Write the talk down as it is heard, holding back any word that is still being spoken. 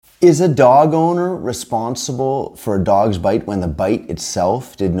Is a dog owner responsible for a dog's bite when the bite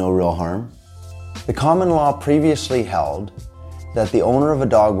itself did no real harm? The common law previously held that the owner of a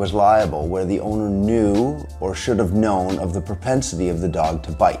dog was liable where the owner knew or should have known of the propensity of the dog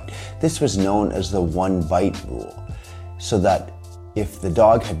to bite. This was known as the one bite rule, so that if the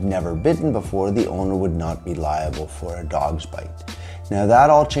dog had never bitten before, the owner would not be liable for a dog's bite. Now that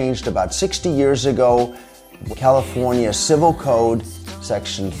all changed about 60 years ago. California Civil Code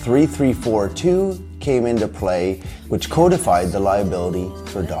Section 3342 came into play, which codified the liability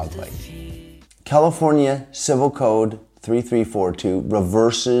for dog bite. California Civil Code 3342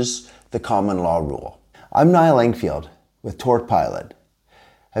 reverses the common law rule. I'm Niall Engfield with Tort Pilot.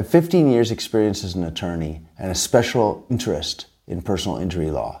 I have 15 years experience as an attorney and a special interest in personal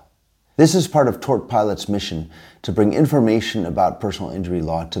injury law. This is part of Tort Pilot's mission to bring information about personal injury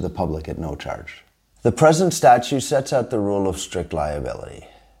law to the public at no charge. The present statute sets out the rule of strict liability.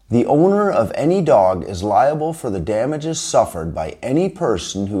 The owner of any dog is liable for the damages suffered by any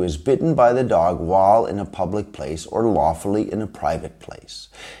person who is bitten by the dog while in a public place or lawfully in a private place,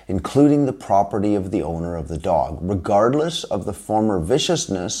 including the property of the owner of the dog, regardless of the former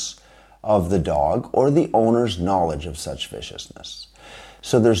viciousness of the dog or the owner's knowledge of such viciousness.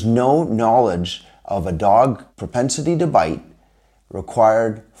 So there's no knowledge of a dog propensity to bite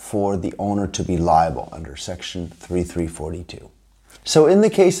required for the owner to be liable under Section 3342. So in the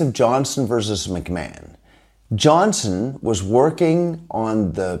case of Johnson versus McMahan, Johnson was working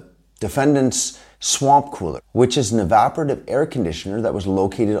on the defendant's swamp cooler, which is an evaporative air conditioner that was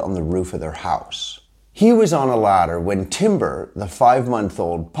located on the roof of their house. He was on a ladder when Timber, the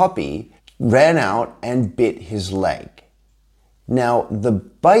 5-month-old puppy, ran out and bit his leg. Now, the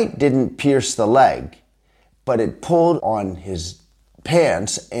bite didn't pierce the leg, but it pulled on his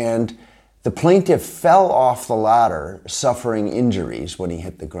pants, and the plaintiff fell off the ladder, suffering injuries when he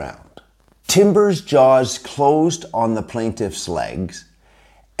hit the ground. Timber's jaws closed on the plaintiff's legs,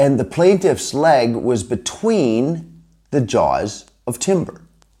 and the plaintiff's leg was between the jaws of Timber.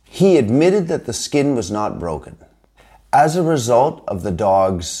 He admitted that the skin was not broken. As a result of the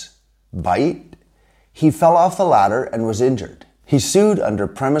dog's bite, he fell off the ladder and was injured. He sued under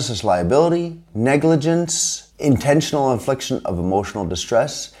premises liability, negligence, intentional infliction of emotional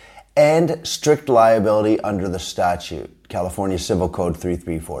distress, and strict liability under the statute, California Civil Code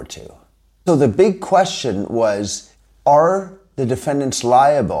 3342. So the big question was, are the defendants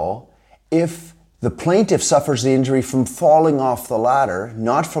liable if the plaintiff suffers the injury from falling off the ladder,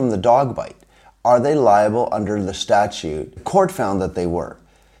 not from the dog bite? Are they liable under the statute? The court found that they were.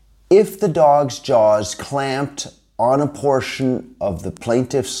 If the dog's jaws clamped on a portion of the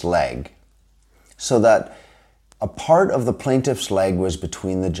plaintiff's leg so that a part of the plaintiff's leg was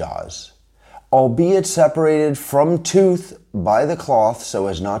between the jaws, albeit separated from tooth by the cloth so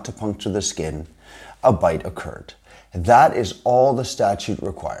as not to puncture the skin, a bite occurred. That is all the statute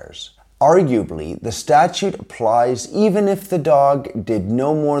requires. Arguably, the statute applies even if the dog did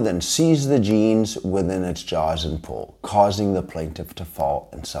no more than seize the jeans within its jaws and pull, causing the plaintiff to fall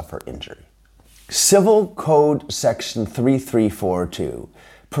and suffer injury. Civil Code Section 3342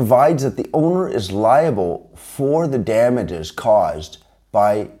 provides that the owner is liable for the damages caused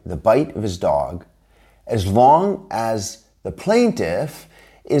by the bite of his dog as long as the plaintiff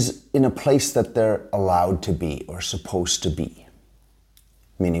is in a place that they're allowed to be or supposed to be,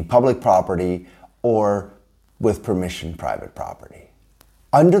 meaning public property or with permission private property.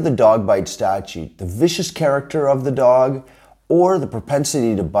 Under the Dog Bite Statute, the vicious character of the dog or the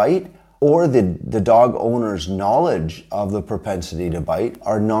propensity to bite or the dog owner's knowledge of the propensity to bite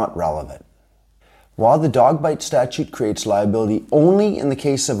are not relevant. While the Dog Bite Statute creates liability only in the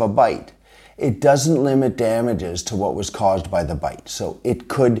case of a bite, it doesn't limit damages to what was caused by the bite. So it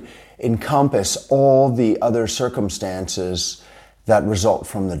could encompass all the other circumstances that result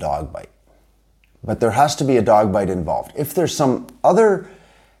from the dog bite. But there has to be a dog bite involved. If there's some other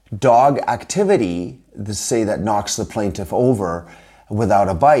dog activity, say that knocks the plaintiff over, without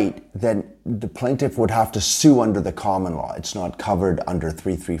a bite, then the plaintiff would have to sue under the common law. It's not covered under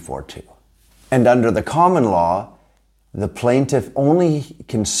 3342. And under the common law, the plaintiff only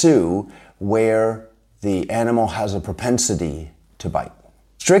can sue where the animal has a propensity to bite.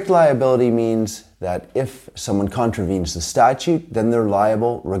 Strict liability means that if someone contravenes the statute, then they're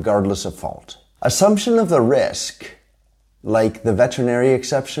liable regardless of fault. Assumption of the risk, like the veterinary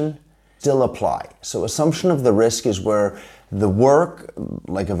exception, still apply. So assumption of the risk is where the work,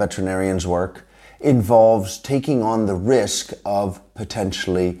 like a veterinarian's work, involves taking on the risk of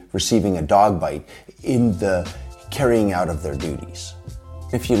potentially receiving a dog bite in the carrying out of their duties.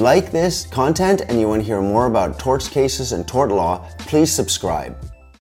 If you like this content and you want to hear more about torts cases and tort law, please subscribe.